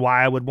understand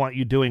why I would want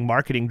you doing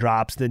marketing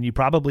drops, then you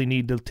probably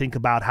need to think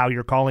about how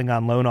you're calling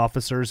on loan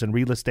officers and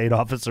real estate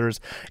officers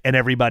and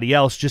everybody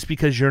else. Just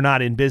because you're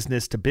not in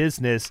business to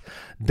business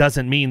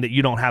doesn't mean that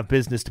you don't have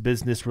business to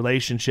business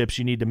relationships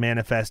you need to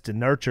manifest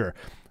and nurture.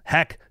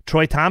 Heck,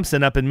 Troy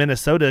Thompson up in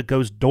Minnesota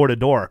goes door to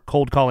door,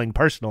 cold calling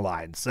personal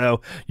lines.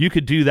 So you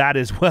could do that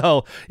as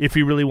well if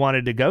you really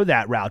wanted to go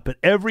that route. But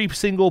every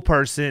single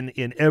person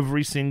in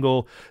every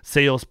single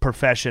sales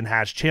profession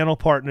has channel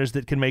partners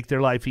that can make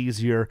their life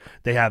easier.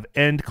 They have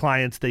end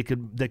clients that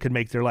could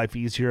make their life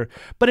easier.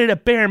 But at a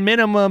bare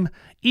minimum,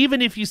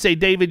 even if you say,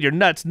 David, you're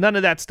nuts, none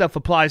of that stuff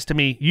applies to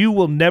me, you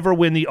will never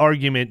win the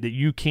argument that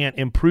you can't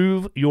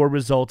improve your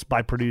results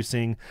by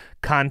producing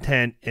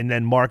content and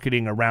then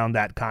marketing around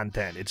that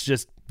content. It's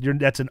just,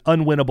 that's an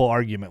unwinnable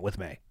argument with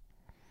me.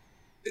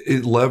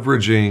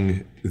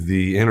 Leveraging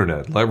the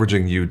internet,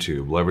 leveraging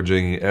YouTube,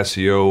 leveraging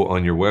SEO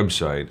on your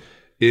website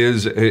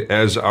is,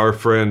 as our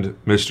friend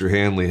Mr.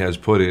 Hanley has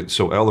put it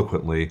so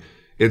eloquently,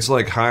 it's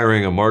like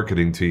hiring a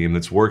marketing team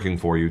that's working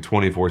for you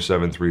 24/7,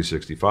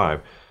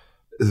 365.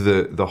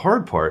 The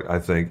hard part, I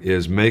think,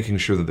 is making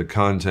sure that the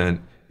content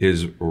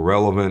is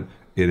relevant,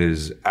 it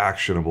is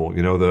actionable.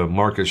 The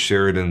Marcus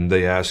Sheridan,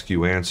 they ask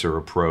you answer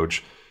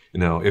approach.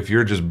 If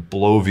you're just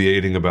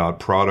bloviating about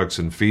products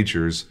and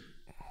features,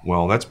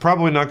 well, that's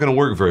probably not going to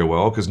work very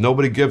well because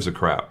nobody gives a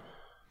crap.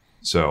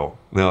 So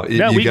now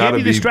you got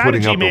to be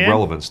putting up the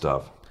relevant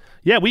stuff.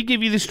 Yeah, we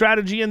give you the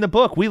strategy in the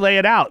book. We lay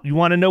it out. You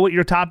want to know what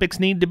your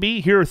topics need to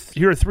be? Here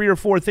are 3 or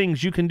 4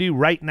 things you can do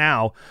right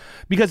now.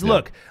 Because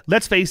look,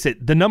 let's face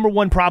it, the number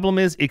one problem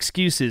is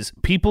excuses.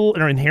 People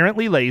are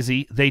inherently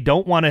lazy. They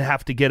don't want to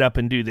have to get up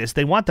and do this.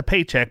 They want the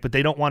paycheck, but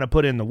they don't want to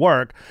put in the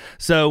work.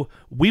 So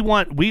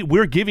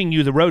we're giving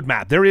you the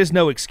roadmap. There is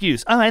no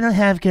excuse. Oh, I don't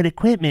have good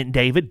equipment,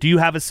 David. Do you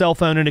have a cell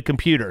phone and a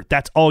computer?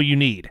 That's all you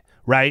need,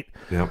 right?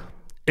 Yep.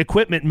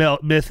 Equipment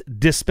myth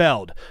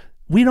dispelled.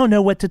 We don't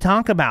know what to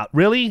talk about.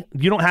 Really?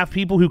 You don't have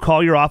people who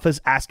call your office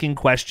asking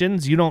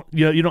questions? You don't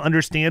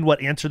understand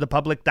what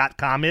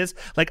answerthepublic.com is?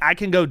 Like, I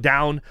can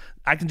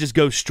just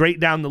go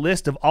straight down the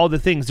list of all the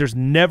things. There's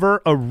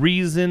never a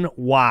reason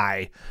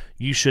why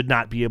you should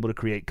not be able to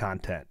create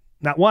content.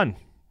 Not one.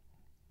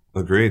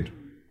 Agreed.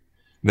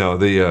 Now,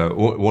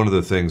 one of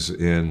the things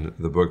in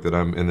the book that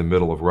I'm in the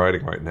middle of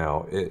writing right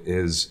now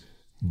is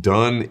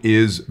done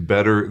is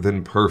better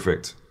than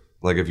perfect.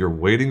 Like, if you're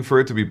waiting for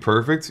it to be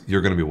perfect,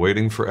 you're going to be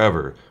waiting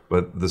forever.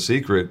 But the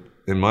secret,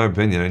 in my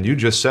opinion, and you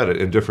just said it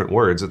in different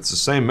words, it's the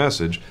same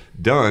message,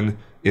 done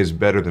is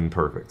better than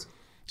perfect.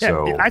 Yeah,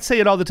 so I say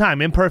it all the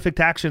time. Imperfect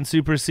action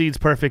supersedes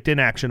perfect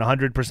inaction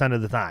 100%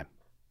 of the time.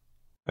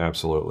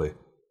 Absolutely.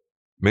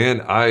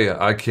 Man,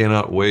 I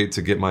cannot wait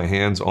to get my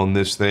hands on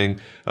this thing.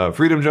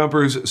 Freedom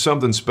Jumpers,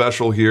 something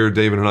special here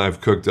David and I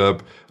have cooked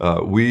up.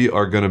 We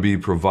are going to be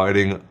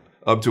providing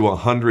up to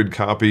 100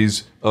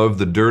 copies of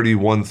the Dirty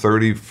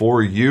 130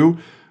 for you.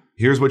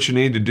 Here's what you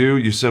need to do.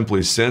 You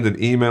simply send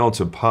an email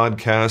to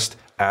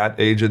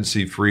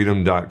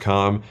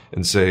podcast@agencyfreedom.com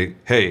and say,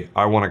 hey,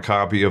 I want a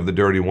copy of the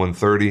Dirty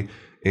 130,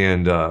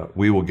 and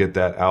we will get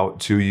that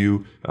out to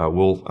you.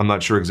 I'm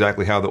not sure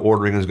exactly how the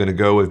ordering is going to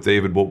go with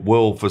David, but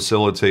we'll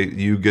facilitate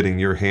you getting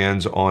your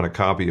hands on a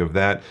copy of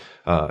that,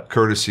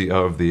 courtesy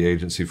of the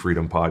Agency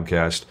Freedom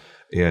Podcast.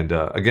 And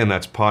again,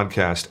 that's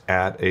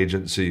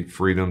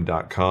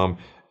podcast@agencyfreedom.com,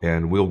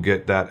 and we'll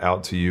get that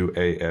out to you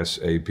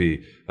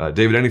ASAP.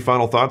 David, any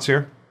final thoughts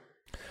here?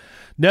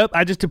 Nope.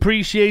 I just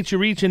appreciate you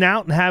reaching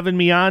out and having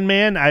me on,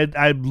 man.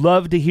 I'd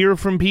love to hear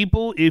from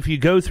people. If you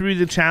go through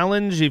the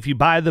challenge, if you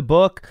buy the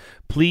book,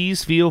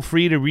 please feel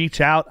free to reach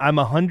out. I'm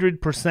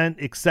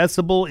 100%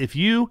 accessible. If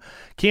you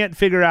can't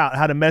figure out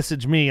how to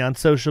message me on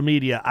social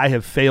media, I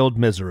have failed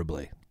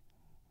miserably.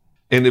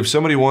 And if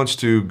somebody wants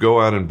to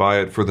go out and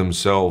buy it for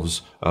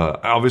themselves,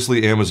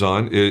 obviously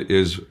Amazon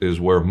is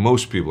where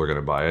most people are going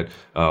to buy it.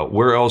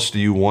 Where else do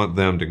you want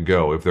them to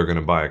go if they're going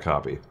to buy a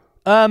copy?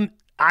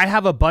 I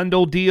have a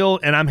bundle deal,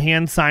 and I'm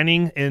hand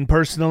signing and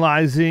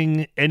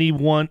personalizing any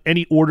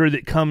order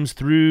that comes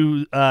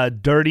through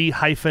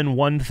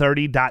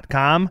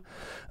dirty-130.com.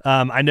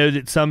 I know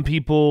that some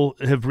people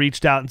have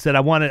reached out and said,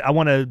 I want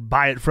to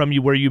buy it from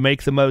you where you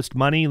make the most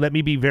money. Let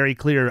me be very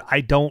clear.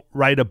 I don't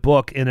write a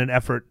book in an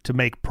effort to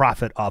make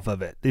profit off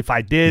of it. If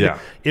I did,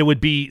 it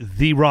would be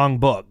the wrong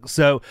book.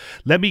 So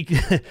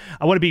I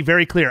want to be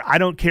very clear. I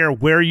don't care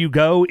where you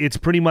go. It's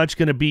pretty much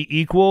going to be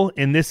equal.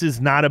 And this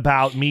is not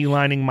about me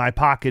lining my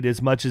pocket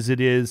as much as it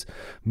is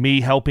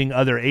me helping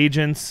other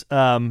agents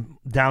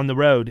down the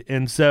road.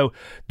 And so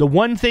the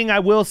one thing I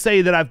will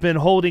say that I've been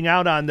holding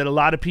out on that a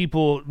lot of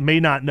people may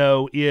not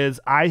know is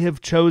I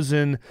have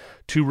chosen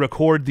to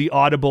record the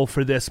Audible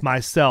for this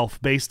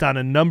myself based on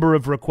a number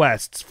of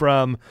requests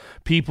from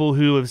people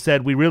who have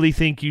said, we really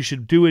think you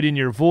should do it in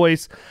your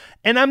voice.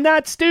 And I'm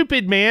not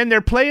stupid, man.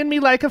 They're playing me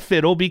like a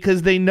fiddle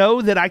because they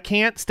know that I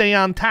can't stay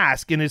on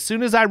task. And as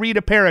soon as I read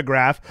a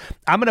paragraph,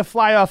 I'm going to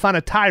fly off on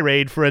a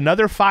tirade for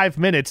another 5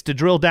 minutes to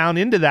drill down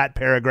into that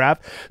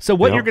paragraph. So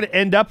what you're going to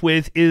end up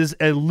with is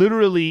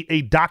literally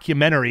a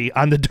documentary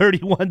on the Dirty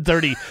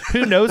 130.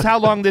 Who knows how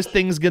long this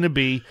thing's going to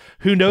be?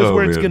 Who knows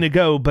where it's going to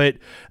go? But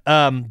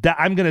I'm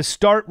going to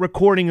start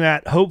recording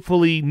that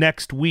hopefully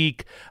next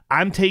week.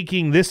 I'm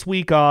taking this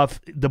week off.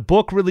 The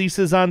book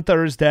releases on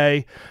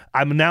Thursday.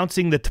 I'm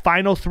announcing the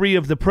final 3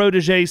 of the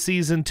Protégé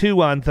Season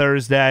 2 on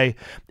Thursday.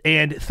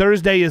 And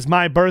Thursday is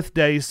my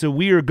birthday, so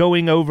we are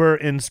going over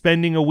and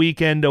spending a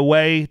weekend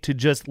away to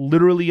just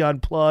literally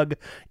unplug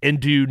and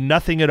do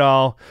nothing at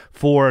all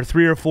for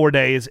 3 or 4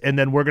 days. And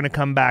then we're going to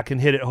come back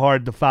and hit it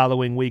hard the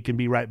following week and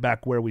be right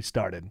back where we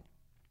started.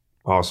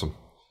 Awesome.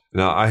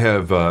 Now, I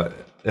have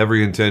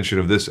every intention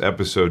of this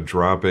episode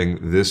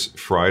dropping this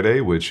Friday,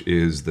 which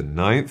is the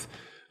 9th.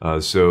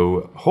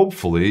 So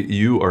hopefully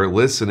you are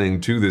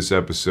listening to this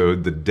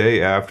episode the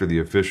day after the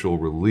official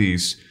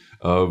release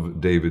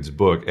of David's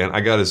book. And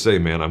I got to say,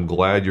 man, I'm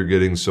glad you're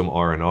getting some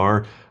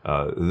R&R.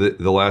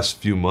 The last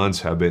few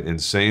months have been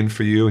insane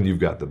for you, and you've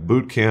got the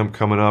boot camp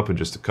coming up in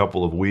just a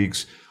couple of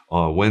weeks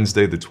on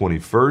Wednesday, the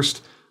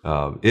 21st.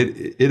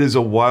 It is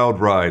a wild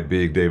ride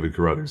being David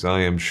Carruthers, I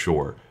am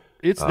sure.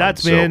 It's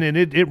nuts, man, and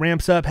it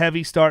ramps up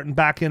heavy starting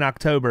back in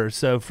October.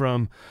 So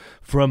from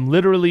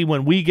literally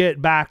when we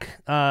get back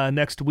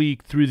next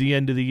week through the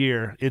end of the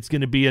year, it's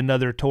going to be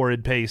another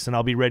torrid pace, and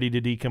I'll be ready to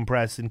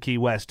decompress in Key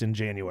West in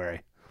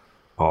January.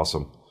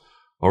 Awesome.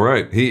 All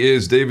right. He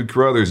is David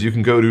Carruthers. You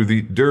can go to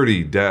the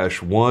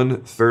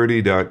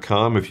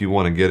dirty-130.com if you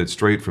want to get it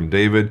straight from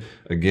David.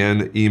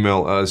 Again,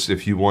 email us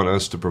if you want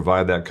us to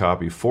provide that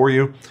copy for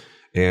you.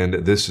 And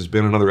this has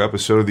been another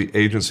episode of the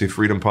Agency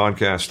Freedom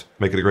Podcast.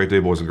 Make it a great day,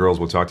 boys and girls.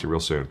 We'll talk to you real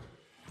soon.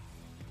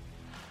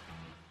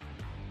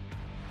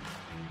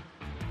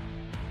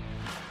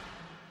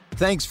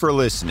 Thanks for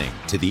listening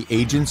to the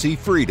Agency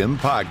Freedom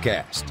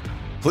Podcast.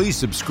 Please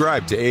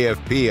subscribe to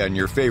AFP on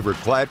your favorite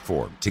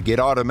platform to get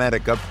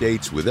automatic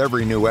updates with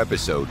every new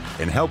episode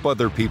and help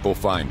other people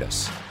find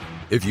us.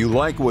 If you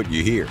like what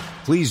you hear,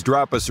 please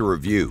drop us a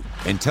review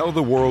and tell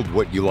the world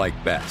what you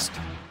like best.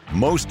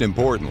 Most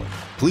importantly,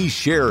 please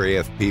share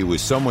AFP with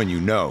someone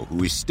you know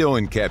who is still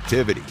in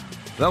captivity.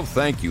 They'll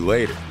thank you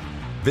later.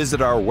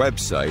 Visit our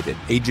website at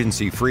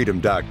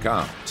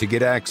agencyfreedom.com to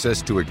get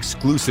access to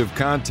exclusive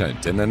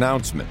content and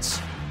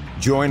announcements.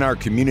 Join our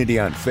community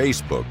on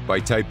Facebook by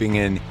typing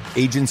in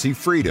Agency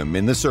Freedom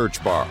in the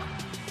search bar.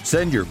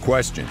 Send your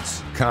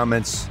questions,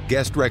 comments,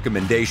 guest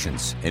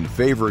recommendations, and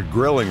favorite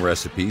grilling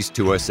recipes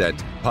to us at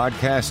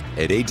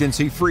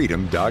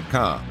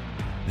podcast@agencyfreedom.com.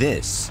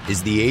 This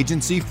is the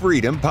Agency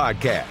Freedom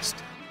Podcast,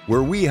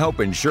 where we help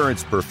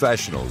insurance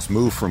professionals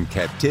move from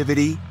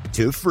captivity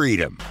to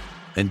freedom.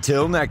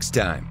 Until next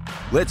time,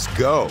 let's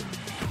go.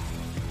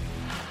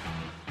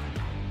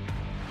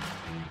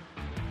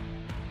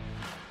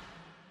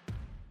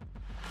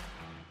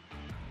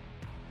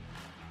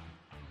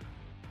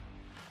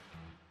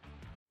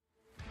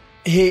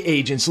 Hey,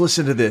 agents,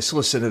 listen to this.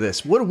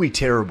 What are we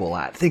terrible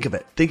at? Think of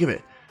it.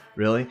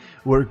 Really?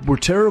 We're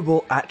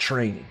terrible at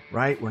training,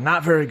 right? We're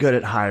not very good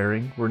at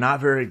hiring. We're not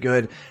very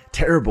good,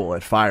 terrible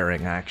at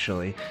firing,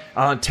 actually.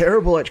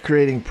 Terrible at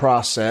creating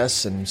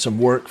process and some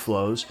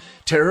workflows.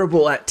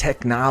 Terrible at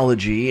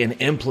technology and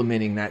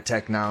implementing that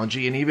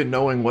technology and even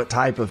knowing what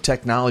type of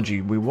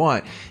technology we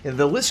want. And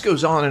the list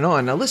goes on and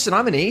on. Now, listen,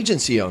 I'm an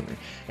agency owner,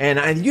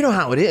 and you know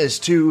how it is.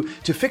 To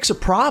fix a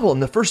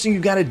problem, the first thing you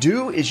got to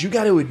do is you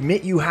got to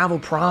admit you have a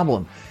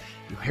problem.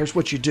 Here's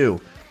what you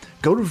do.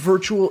 Go to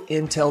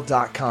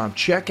virtualintel.com.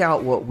 Check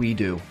out what we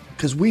do,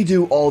 because we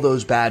do all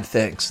those bad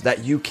things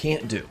that you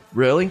can't do,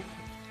 really.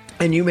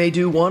 And you may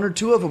do one or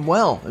two of them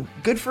well.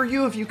 Good for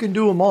you if you can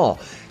do them all.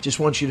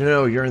 Just want you to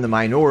know you're in the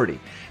minority.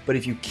 But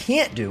if you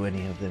can't do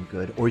any of them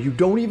good, or you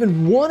don't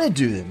even want to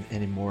do them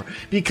anymore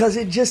because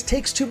it just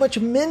takes too much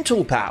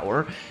mental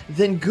power,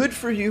 then good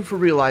for you for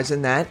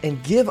realizing that,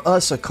 and give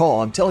us a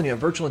call. I'm telling you,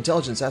 Virtual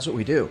Intelligence, that's what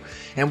we do.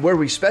 And where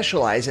we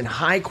specialize in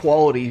high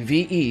quality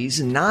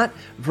VEs, not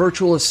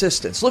virtual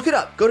assistants. Look it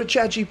up. Go to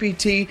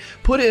ChatGPT,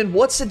 put in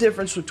what's the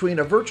difference between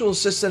a virtual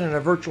assistant and a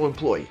virtual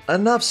employee.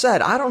 Enough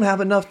said. I don't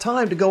have enough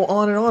time to go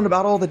on and on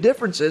about all the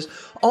differences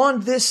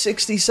on this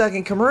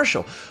 60-second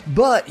commercial.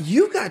 But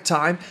you got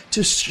time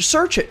to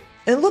search it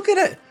and look at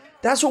it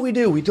That's what we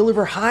do. We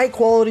deliver high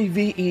quality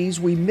VEs.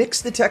 We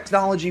mix the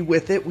technology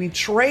with it. We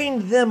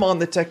train them on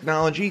the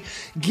technology,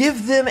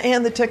 give them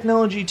and the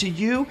technology to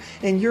you,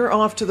 and you're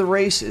off to the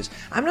races.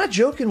 I'm not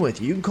joking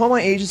with you. You can call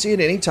my agency at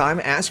any time,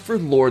 ask for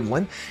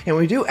Lordland, and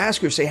when we do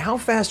ask her, say, how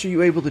fast are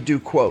you able to do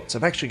quotes?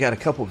 I've actually got a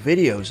couple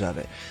videos of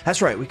it.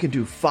 That's right. We can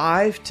do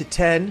 5 to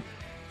 10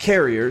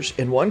 carriers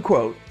in one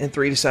quote in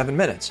 3 to 7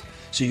 minutes.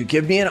 So you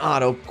give me an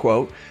auto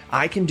quote,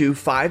 I can do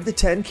 5 to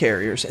 10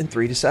 carriers in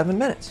 3 to 7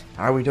 minutes.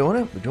 How are we doing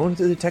it? We're doing it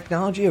through the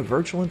technology of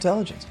virtual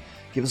intelligence.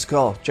 Give us a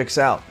call. Check us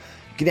out.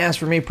 You can ask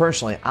for me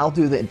personally. I'll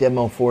do the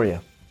demo for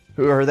you.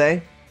 Who are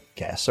they?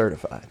 CAS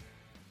certified.